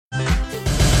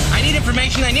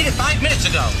information I needed 5 minutes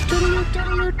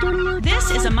ago.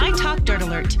 This is a My Talk Dirt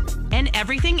Alert, an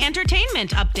everything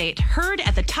entertainment update heard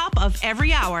at the top of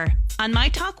every hour on My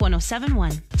Talk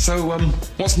 107.1. So,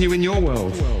 what's new in your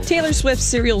world? Taylor Swift's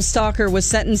serial stalker was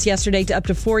sentenced yesterday to up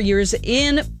to 4 years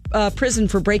in prison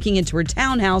for breaking into her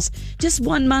townhouse just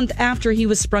 1 month after he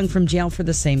was sprung from jail for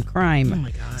the same crime. Oh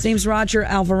my God. His name's Roger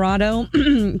Alvarado,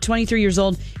 23 years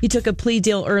old. He took a plea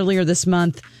deal earlier this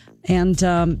month. And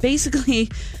basically,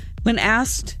 when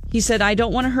asked, he said, I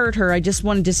don't want to hurt her. I just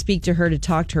wanted to speak to her, to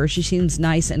talk to her. She seems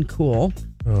nice and cool.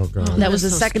 Oh, God. That was the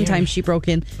so second scary. time she broke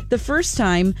in. The first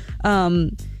time,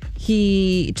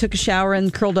 he took a shower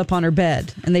and curled up on her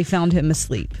bed, and they found him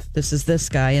asleep. This is this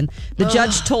guy. And the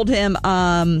judge told him,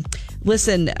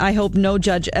 listen, I hope no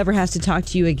judge ever has to talk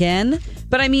to you again.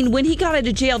 But I mean, when he got out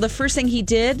of jail, the first thing he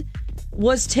did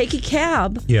was take a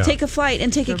cab, take a flight,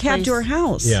 and take a cab to her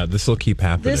house. Yeah, this will keep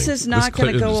happening. This is not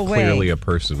going to go away. Clearly a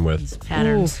person with These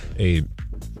patterns. a,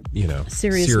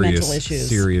 serious mental issues.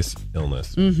 Serious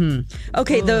illness.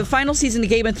 Okay, the final season of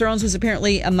Game of Thrones was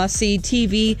apparently a must-see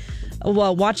TV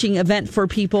watching event for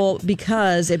people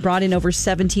because it brought in over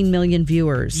 17 million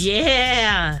viewers.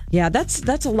 Yeah. Yeah, that's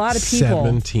a lot of people.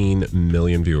 17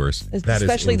 million viewers. That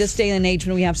Especially is this day and age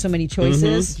when we have so many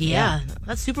choices. Yeah.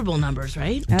 That's Super Bowl numbers,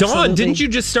 right? Dawn, Absolutely. didn't you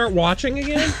just start watching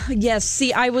again? Yes.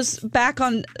 See, I was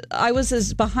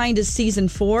as behind as season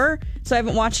 4, so I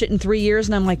haven't watched it in 3 years,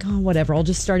 and I'm like, oh, whatever, I'll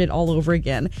just start it all over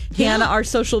again. Hannah, our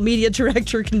social media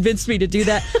director, convinced me to do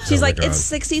that. She's like, God. it's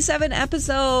 67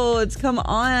 episodes. Come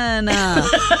on.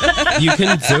 You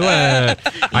can do it.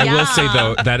 I will say,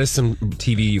 though, that is some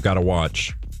TV you got to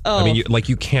watch. I mean, you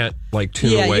can't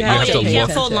tune away. you have to You pay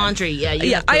can't attention. fold laundry. Yeah,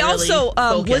 you have to I really also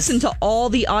focus. listened to all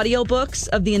the audiobooks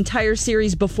of the entire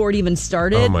series before it even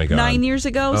started Oh my God. 9 years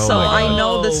ago. Oh So my God. I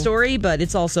know the story, but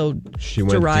it's also She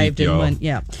went derived deep, and yo. went,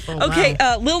 yeah. Oh, Okay,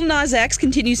 Lil Nas X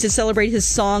continues to celebrate his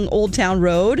song Old Town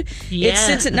Road. It Yeah.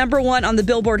 sits at number 1 on the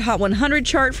Billboard Hot 100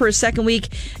 chart for a second week,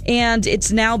 and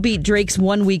it's now beat Drake's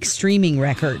 1 week streaming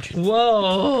record.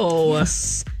 Whoa.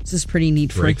 Yes. This is pretty neat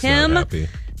Drake's for him. not happy.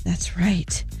 That's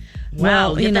right. Wow.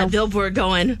 Well, Get that billboard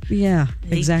going. Yeah,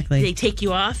 They- exactly. They take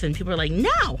you off, and people are like,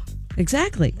 no.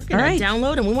 Exactly. We're going to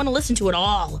download, and we want to listen to it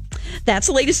all. That's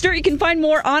the latest story. You can find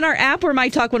more on our app or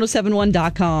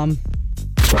mytalk1071.com.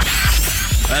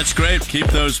 That's great. Keep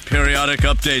those periodic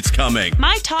updates coming.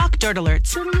 My Talk Dirt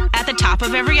Alerts at the top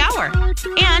of every hour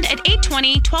and at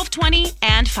 8:20, 12:20,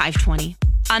 and 5:20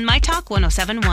 on My Talk 107.1.